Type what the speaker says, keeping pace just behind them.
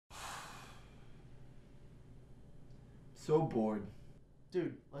So bored.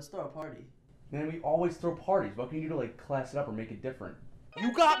 Dude, let's throw a party. Man, we always throw parties. What can you do to like class it up or make it different?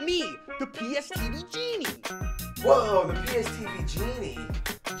 You got me, the PSTV Genie. Whoa, the PSTV Genie.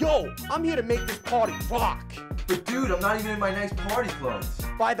 Yo, I'm here to make this party rock. But dude, I'm not even in my nice party clothes.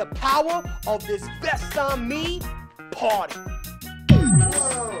 By the power of this vest on me, party.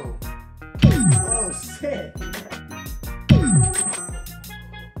 Whoa. Oh, sick.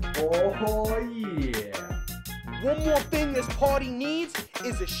 Oh yeah. One more thing this party needs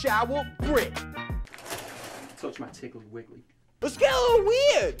is a shower brick. Touch my tickly wiggly. Let's get a little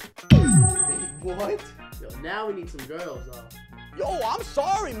weird. What? Yo, now we need some girls, though. Yo, I'm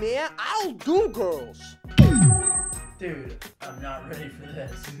sorry, man. I don't do girls. Dude, I'm not ready for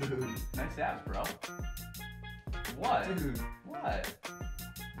this. Dude. Nice abs, bro. What? Dude. What?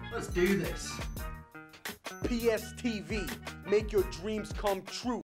 Let's do this. PSTV, make your dreams come true.